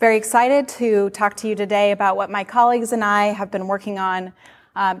Very excited to talk to you today about what my colleagues and I have been working on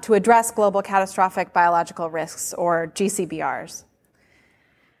to address global catastrophic biological risks, or GCBRs.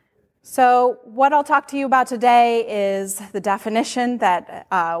 So what I'll talk to you about today is the definition that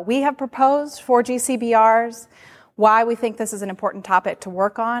we have proposed for GCBRs, why we think this is an important topic to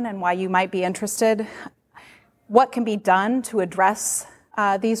work on and why you might be interested, what can be done to address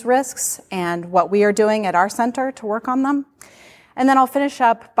these risks, and what we are doing at our center to work on them. And then I'll finish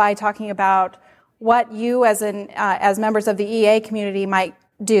up by talking about what you as members of the EA community might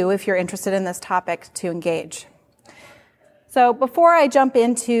do if you're interested in this topic to engage. So before I jump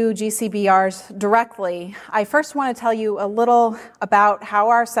into GCBRs directly, I first want to tell you a little about how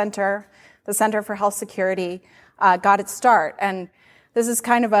our center, the Center for Health Security, got its start. And this is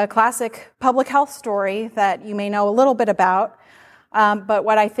kind of a classic public health story that you may know a little bit about, but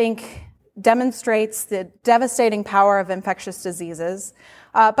what I think demonstrates the devastating power of infectious diseases,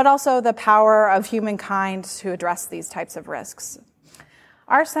 but also the power of humankind to address these types of risks.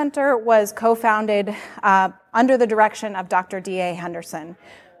 Our center was co-founded under the direction of Dr. D.A. Henderson,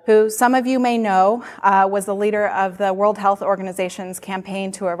 who some of you may know was the leader of the World Health Organization's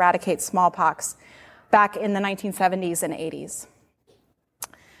campaign to eradicate smallpox back in the 1970s and 80s.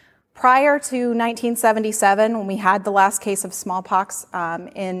 Prior to 1977, when we had the last case of smallpox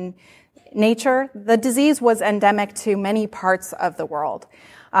in nature, the disease was endemic to many parts of the world.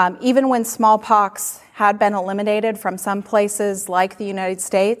 Even when smallpox had been eliminated from some places like the United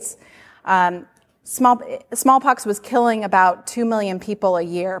States, smallpox was killing about 2 million people a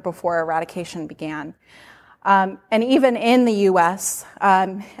year before eradication began. And even in the U.S.,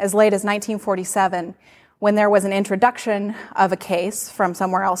 as late as 1947, when there was an introduction of a case from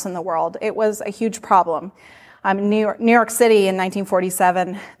somewhere else in the world, it was a huge problem. In New York City in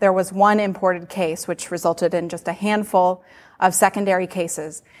 1947, there was one imported case, which resulted in just a handful of secondary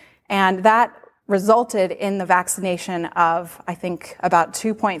cases. And that resulted in the vaccination of, I think, about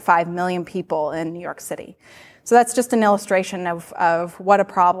 2.5 million people in New York City. So that's just an illustration of what a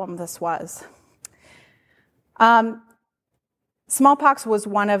problem this was. Smallpox was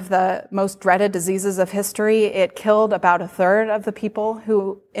one of the most dreaded diseases of history. It killed about a third of the people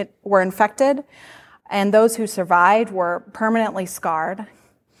who were infected, and those who survived were permanently scarred.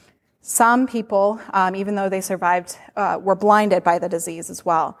 Some people, even though they survived, were blinded by the disease as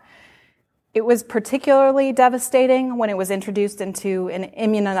well. It was particularly devastating when it was introduced into an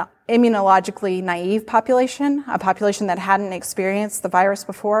immunologically naive population, a population that hadn't experienced the virus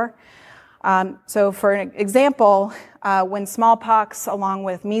before. So for an example, when smallpox, along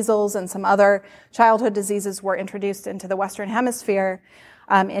with measles and some other childhood diseases, were introduced into the Western Hemisphere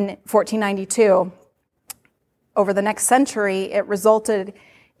in 1492, over the next century, it resulted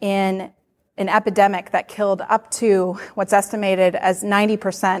in an epidemic that killed up to what's estimated as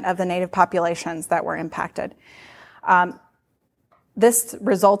 90% of the native populations that were impacted. This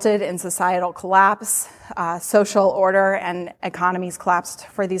resulted in societal collapse, social order, and economies collapsed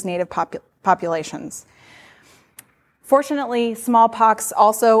for these native populations. Fortunately, smallpox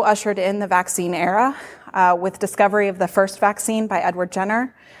also ushered in the vaccine era with discovery of the first vaccine by Edward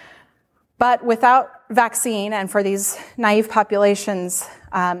Jenner. But without vaccine, and for these naive populations,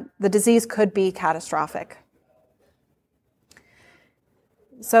 the disease could be catastrophic.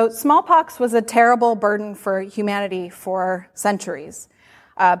 So smallpox was a terrible burden for humanity for centuries,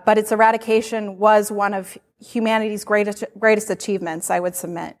 but its eradication was one of humanity's greatest achievements, I would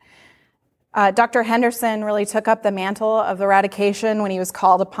submit. Dr. Henderson really took up the mantle of eradication when he was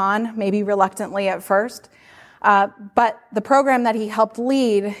called upon, maybe reluctantly at first. But the program that he helped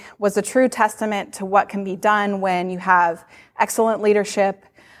lead was a true testament to what can be done when you have excellent leadership,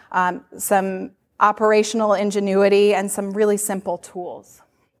 some operational ingenuity, and some really simple tools.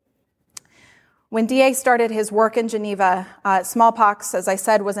 When DA started his work in Geneva, smallpox, as I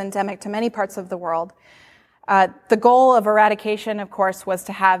said, was endemic to many parts of the world. The goal of eradication, of course, was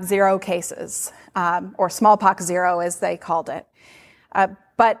to have 0 cases, or smallpox zero, as they called it.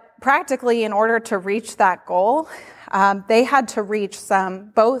 But practically, in order to reach that goal, they had to reach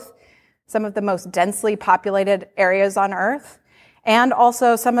both some of the most densely populated areas on Earth and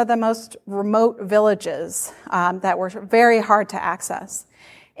also some of the most remote villages that were very hard to access.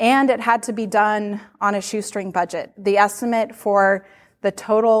 And it had to be done on a shoestring budget. The estimate for the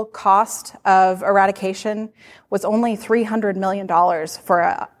total cost of eradication was only $300 million for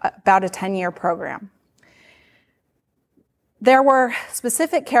about a 10-year program. There were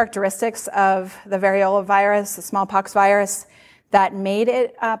specific characteristics of the variola virus, the smallpox virus, that made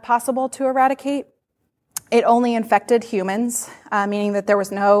it possible to eradicate. It only infected humans, meaning that there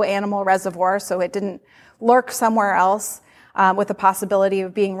was no animal reservoir, so it didn't lurk somewhere else. with the possibility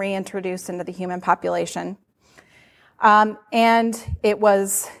of being reintroduced into the human population. And it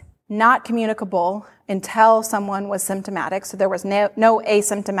was not communicable until someone was symptomatic, so there was no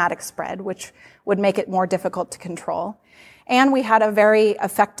asymptomatic spread, which would make it more difficult to control. And we had a very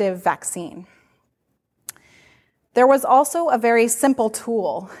effective vaccine. There was also a very simple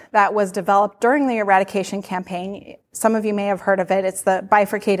tool that was developed during the eradication campaign. Some of you may have heard of it. It's the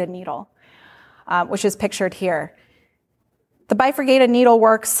bifurcated needle, which is pictured here. The bifurcated needle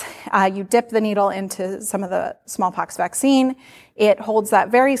works. You dip the needle into some of the smallpox vaccine. It holds that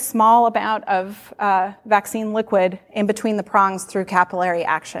very small amount of vaccine liquid in between the prongs through capillary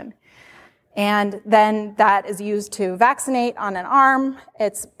action. And then that is used to vaccinate on an arm.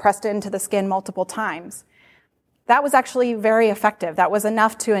 It's pressed into the skin multiple times. That was actually very effective. That was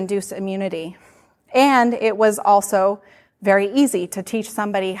enough to induce immunity. And it was also very easy to teach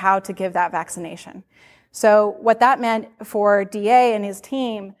somebody how to give that vaccination. So what that meant for DA and his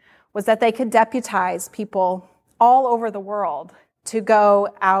team was that they could deputize people all over the world to go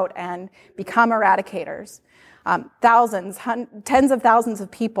out and become eradicators. Thousands, tens of thousands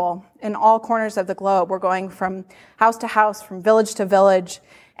of people in all corners of the globe were going from house to house, from village to village,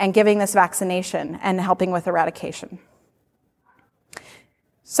 and giving this vaccination and helping with eradication.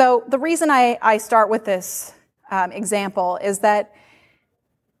 So the reason I start with this example is that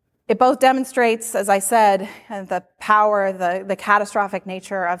it both demonstrates, as I said, the power, the catastrophic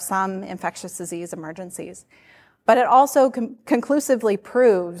nature of some infectious disease emergencies. But it also conclusively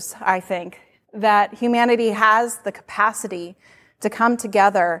proves, I think, that humanity has the capacity to come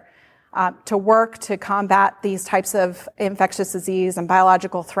together to work to combat these types of infectious disease and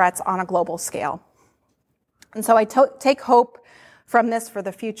biological threats on a global scale. And so I take hope from this for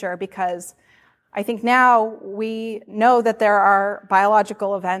the future, because I think now we know that there are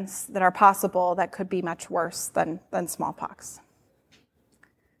biological events that are possible that could be much worse than smallpox.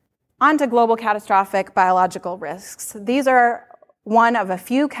 On to global catastrophic biological risks. These are one of a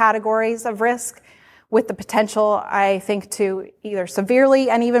few categories of risk with the potential, I think, to either severely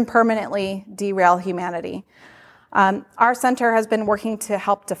and even permanently derail humanity. Our center has been working to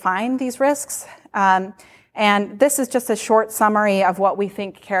help define these risks, and this is just a short summary of what we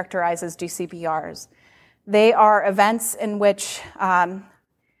think characterizes GCBRs. They are events in which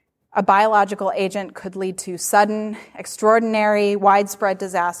a biological agent could lead to sudden, extraordinary, widespread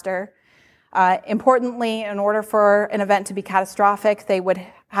disaster. Importantly, in order for an event to be catastrophic, they would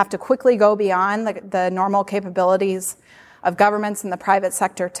have to quickly go beyond the normal capabilities of governments and the private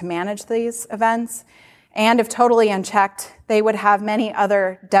sector to manage these events. And if totally unchecked, they would have many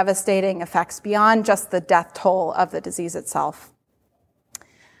other devastating effects beyond just the death toll of the disease itself.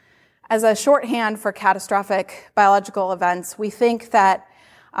 As a shorthand for catastrophic biological events, we think of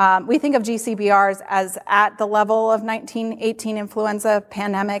GCBRs as at the level of 1918 influenza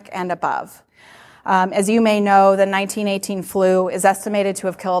pandemic and above. As you may know, the 1918 flu is estimated to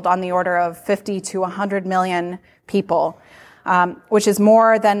have killed on the order of 50 to 100 million people, which is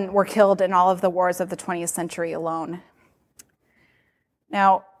more than were killed in all of the wars of the 20th century alone.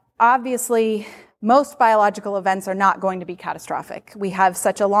 Now, obviously, most biological events are not going to be catastrophic. We have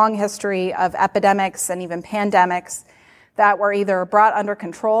such a long history of epidemics and even pandemics that were either brought under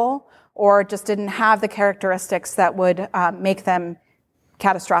control or just didn't have the characteristics that would make them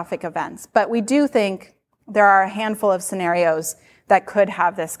catastrophic events. But we do think there are a handful of scenarios that could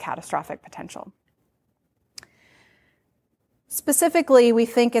have this catastrophic potential. Specifically, we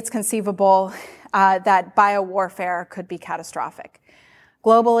think it's conceivable that biowarfare could be catastrophic.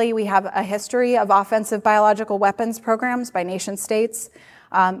 Globally, we have a history of offensive biological weapons programs by nation states,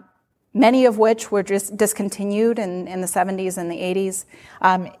 many of which were just discontinued in the 70s and the 80s.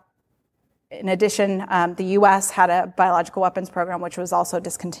 In addition, the U.S. had a biological weapons program which was also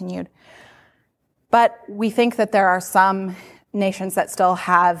discontinued. But we think that there are some nations that still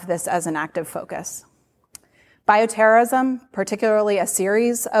have this as an active focus. Bioterrorism, particularly a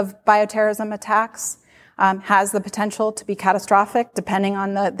series of bioterrorism attacks, has the potential to be catastrophic depending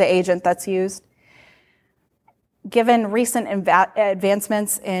on the agent that's used. Given recent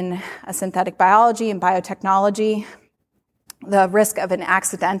advancements in synthetic biology and biotechnology, the risk of an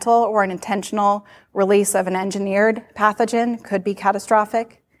accidental or an intentional release of an engineered pathogen could be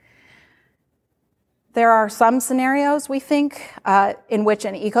catastrophic. There are some scenarios, we think, in which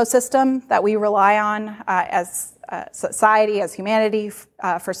an ecosystem that we rely on as society, as humanity,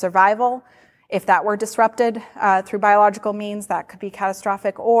 for survival, if that were disrupted through biological means, that could be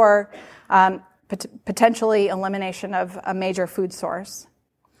catastrophic, or potentially elimination of a major food source.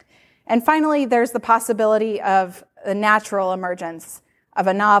 And finally, there's the possibility of the natural emergence of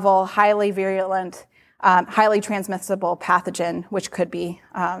a novel, highly virulent highly transmissible pathogen, which could be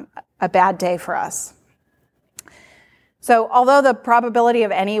a bad day for us. So although the probability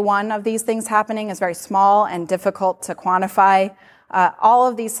of any one of these things happening is very small and difficult to quantify, all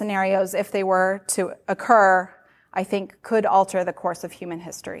of these scenarios, if they were to occur, I think could alter the course of human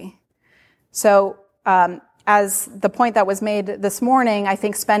history. So as the point that was made this morning, I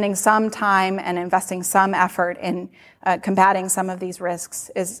think spending some time and investing some effort in combating some of these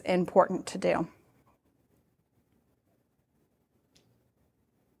risks is important to do.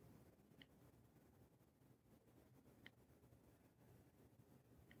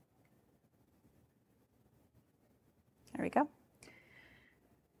 There we go.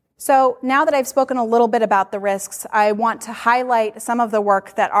 So now that I've spoken a little bit about the risks, I want to highlight some of the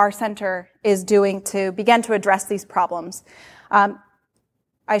work that our center is doing to begin to address these problems.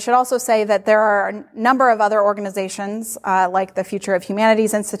 I should also say that there are a number of other organizations, like the Future of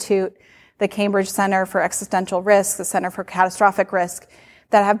Humanities Institute, the Cambridge Center for Existential Risk, the Center for Catastrophic Risk,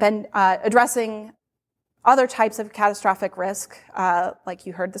 that have been addressing other types of catastrophic risk, like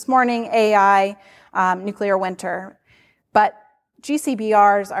you heard this morning, AI, nuclear winter. But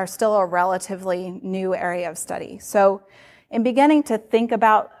GCBRs are still a relatively new area of study. So in beginning to think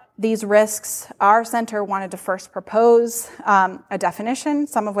about these risks, our center wanted to first propose a definition,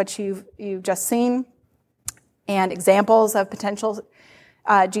 some of which you've just seen, and examples of potential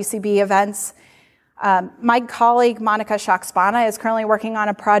GCB events. My colleague, Monica Shaxbana, is currently working on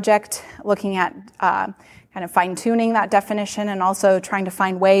a project looking at kind of fine-tuning that definition and also trying to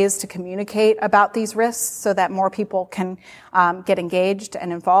find ways to communicate about these risks so that more people can get engaged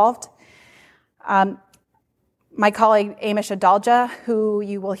and involved. My colleague, Amish Adalja, who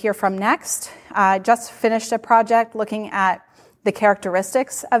you will hear from next, just finished a project looking at the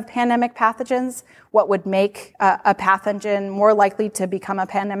characteristics of pandemic pathogens, what would make a pathogen more likely to become a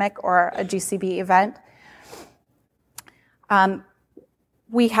pandemic or a GCB event.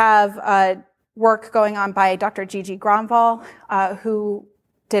 We have work going on by Dr. Gigi Granval, who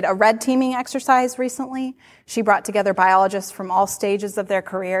did a red teaming exercise recently. She brought together biologists from all stages of their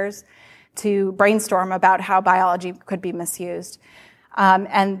careers to brainstorm about how biology could be misused.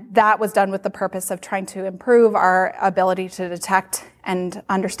 And that was done with the purpose of trying to improve our ability to detect and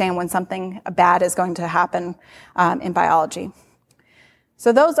understand when something bad is going to happen in biology.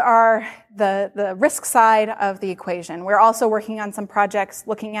 So those are the risk side of the equation. We're also working on some projects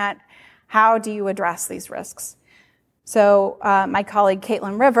looking at how do you address these risks. So my colleague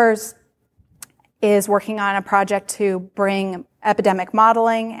Caitlin Rivers is working on a project to bring epidemic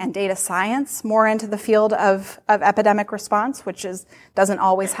modeling and data science more into the field of epidemic response, which doesn't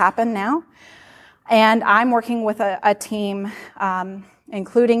always happen now. And I'm working with a team,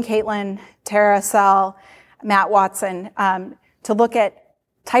 including Caitlin, Tara Sell, Matt Watson, to look at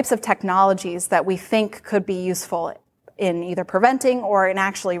types of technologies that we think could be useful in either preventing or in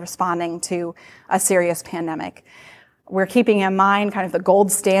actually responding to a serious pandemic. We're keeping in mind kind of the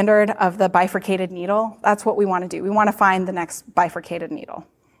gold standard of the bifurcated needle. That's what we want to do. We want to find the next bifurcated needle.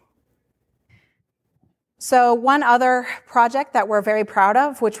 So one other project that we're very proud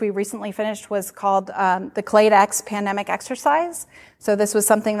of, which we recently finished, was called the CLADE-X Pandemic Exercise. So this was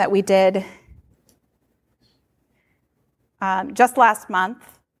something that we did just last month.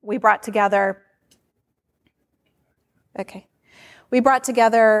 We brought together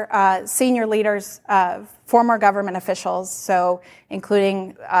senior leaders, former government officials, so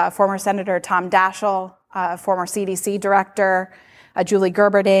including former Senator Tom Daschle, former CDC director, Julie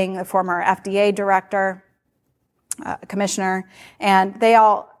Gerberding, the former FDA director, commissioner, and they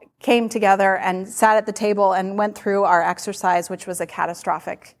all came together and sat at the table and went through our exercise, which was a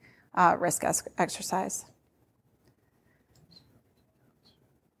catastrophic risk exercise.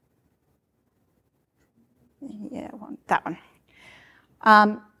 Yeah, that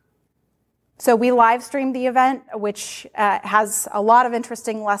one. So we live streamed the event, which has a lot of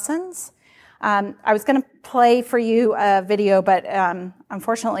interesting lessons. I was going to play for you a video, but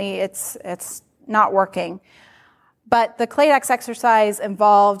unfortunately it's not working. But the CLADE-X exercise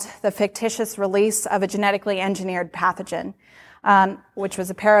involved the fictitious release of a genetically engineered pathogen, which was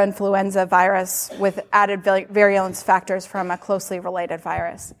a parainfluenza virus with added virulence factors from a closely related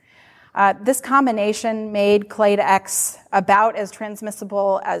virus. This combination made CLADE-X about as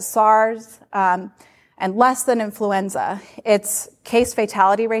transmissible as SARS and less than influenza. Its case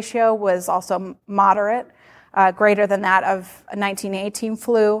fatality ratio was also moderate, greater than that of 1918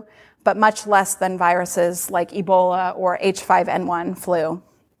 flu, but much less than viruses like Ebola or H5N1 flu.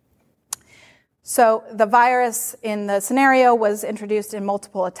 So the virus in the scenario was introduced in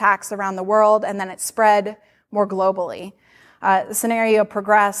multiple attacks around the world, and then it spread more globally. The scenario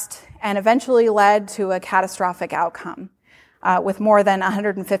progressed and eventually led to a catastrophic outcome, with more than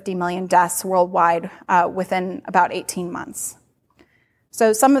 150 million deaths worldwide within about 18 months.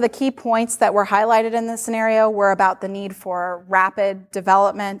 So some of the key points that were highlighted in this scenario were about the need for rapid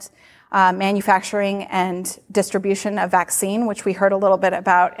development, manufacturing, and distribution of vaccine, which we heard a little bit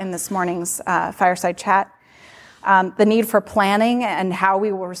about in this morning's fireside chat. The need for planning and how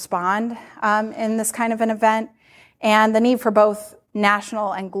we will respond in this kind of an event, and the need for both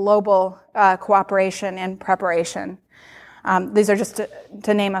national and global cooperation and preparation. These are just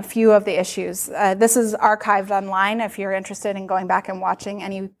to name a few of the issues. This is archived online if you're interested in going back and watching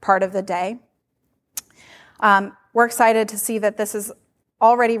any part of the day. We're excited to see that this is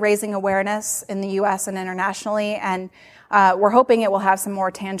already raising awareness in the U.S. and internationally, and we're hoping it will have some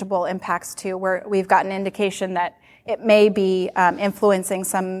more tangible impacts too. We've gotten indication that it may be influencing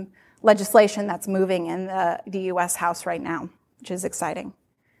some legislation that's moving in the U.S. House right now, which is exciting.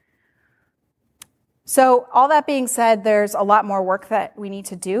 So all that being said, there's a lot more work that we need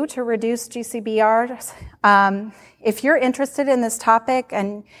to do to reduce GCBRs. If you're interested in this topic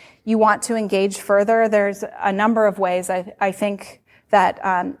and you want to engage further, there's a number of ways I think that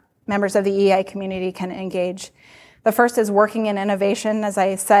members of the EA community can engage. The first is working in innovation. As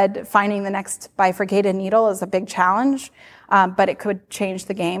I said, finding the next bifurcated needle is a big challenge, but it could change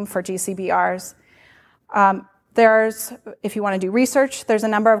the game for GCBRs. If you want to do research, there's a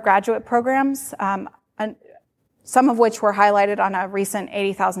number of graduate programs, some of which were highlighted on a recent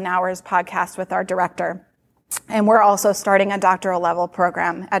 80,000 Hours podcast with our director. And we're also starting a doctoral level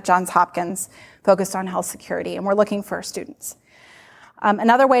program at Johns Hopkins focused on health security, and we're looking for students.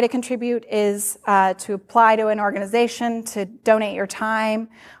 Another way to contribute is to apply to an organization, to donate your time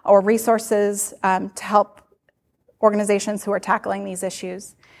or resources to help organizations who are tackling these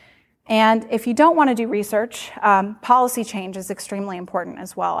issues. And if you don't want to do research, policy change is extremely important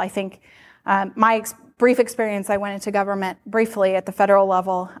as well. I think my brief experience, I went into government briefly at the federal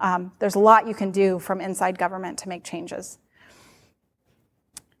level. There's a lot you can do from inside government to make changes.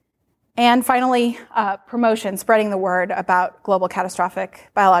 And finally, promotion, spreading the word about global catastrophic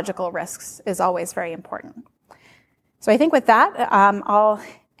biological risks is always very important. So I think with that, I'll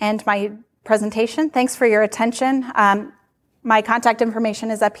end my presentation. Thanks for your attention. My contact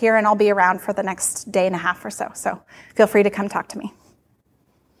information is up here, and I'll be around for the next day and a half or so. So feel free to come talk to me.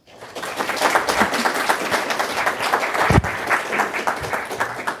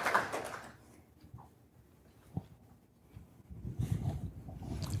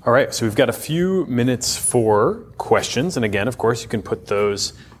 All right, so we've got a few minutes for questions. And again, of course, you can put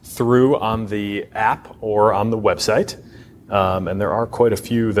those through on the app or on the website. And there are quite a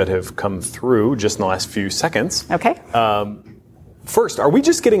few that have come through just in the last few seconds. Okay. First, are we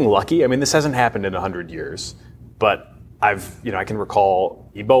just getting lucky? I mean, this hasn't happened in 100 years, but I can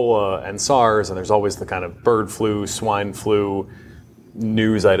recall Ebola and SARS, and there's always the kind of bird flu, swine flu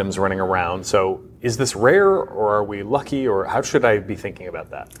news items running around. So is this rare, or are we lucky, or how should I be thinking about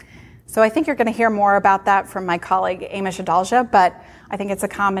that? So I think you're going to hear more about that from my colleague Amish Adalja, but I think it's a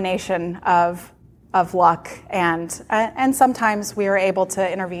combination of luck and sometimes we are able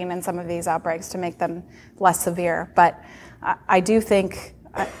to intervene in some of these outbreaks to make them less severe. But I do think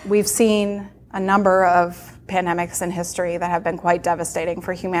we've seen a number of pandemics in history that have been quite devastating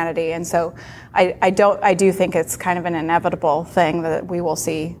for humanity, and so I do think it's kind of an inevitable thing that we will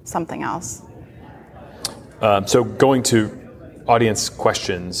see something else. So going to audience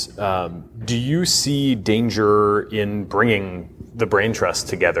questions, do you see danger in bringing the brain trust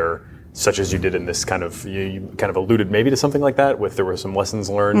together, such as you did in this kind of, you kind of alluded maybe to something like that, there were some lessons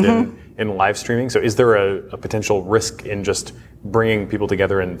learned in live streaming. So is there a potential risk in just bringing people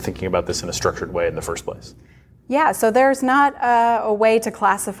together and thinking about this in a structured way in the first place? Yeah, so there's not a way to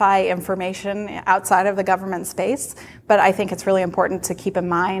classify information outside of the government space, but I think it's really important to keep in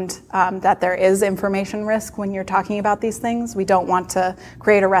mind that there is information risk when you're talking about these things. We don't want to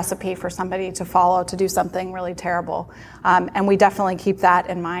create a recipe for somebody to follow to do something really terrible. And we definitely keep that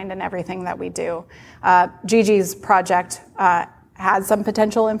in mind in everything that we do. Gigi's project had some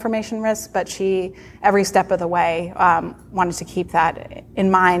potential information risks, but she, every step of the way, wanted to keep that in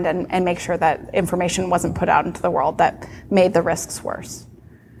mind and make sure that information wasn't put out into the world that made the risks worse.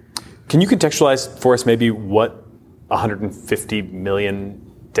 Can you contextualize for us maybe what 150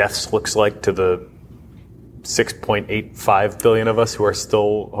 million deaths looks like to the 6.85 billion of us who are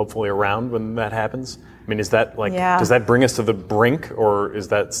still hopefully around when that happens? I mean, is that does that bring us to the brink, or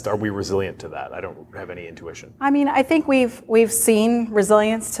are we resilient to that? I don't have any intuition. I mean, I think we've seen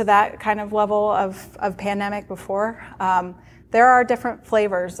resilience to that kind of level of pandemic before. There are different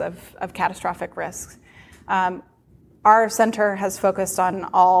flavors of catastrophic risks. our center has focused on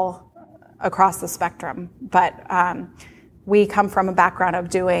all across the spectrum, but we come from a background of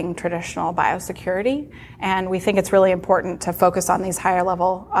doing traditional biosecurity, and we think it's really important to focus on these higher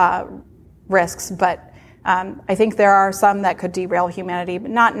level risks. But I think there are some that could derail humanity,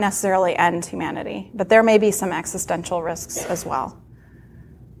 but not necessarily end humanity. But there may be some existential risks as well.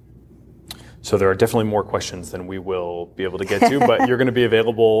 So there are definitely more questions than we will be able to get to, but you're going to be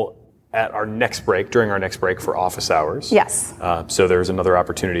available at our next break, during our next break for office hours. Yes. So there's another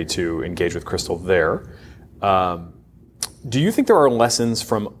opportunity to engage with Crystal there. Do you think there are lessons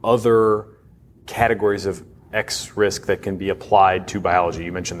from other categories of X risk that can be applied to biology?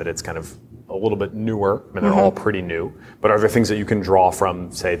 You mentioned that it's kind of a little bit newer. I mean, they're all pretty new. But are there things that you can draw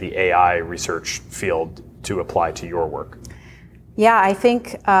from, say, the AI research field to apply to your work? Yeah, I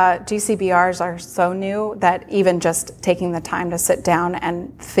think GCBRs are so new that even just taking the time to sit down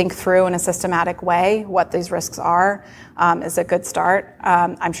and think through in a systematic way what these risks are is a good start.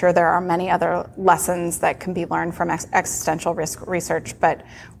 I'm sure there are many other lessons that can be learned from existential risk research, but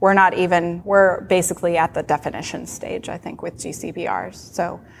we're basically at the definition stage, I think, with GCBRs.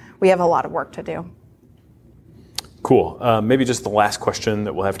 So we have a lot of work to do. Cool. Maybe just the last question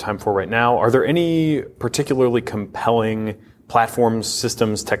that we'll have time for right now. Are there any particularly compelling platforms,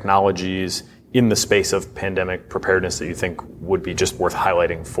 systems, technologies in the space of pandemic preparedness that you think would be just worth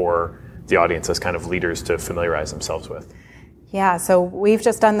highlighting for the audience as kind of leaders to familiarize themselves with? Yeah, so we've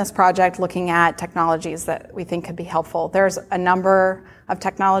just done this project looking at technologies that we think could be helpful. There's a number of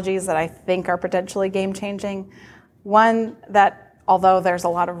technologies that I think are potentially game-changing. One that, although there's a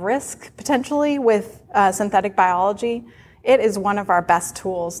lot of risk potentially with synthetic biology, it is one of our best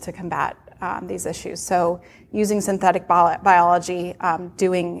tools to combat these issues. So using synthetic biology,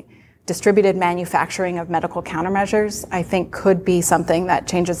 doing distributed manufacturing of medical countermeasures, I think could be something that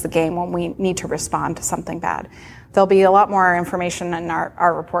changes the game when we need to respond to something bad. There'll be a lot more information in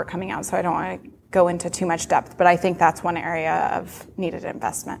our report coming out, so I don't want to go into too much depth, but I think that's one area of needed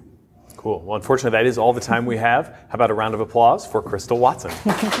investment. Cool. Well, unfortunately, that is all the time we have. How about a round of applause for Crystal Watson?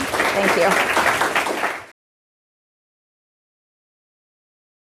 Thank you.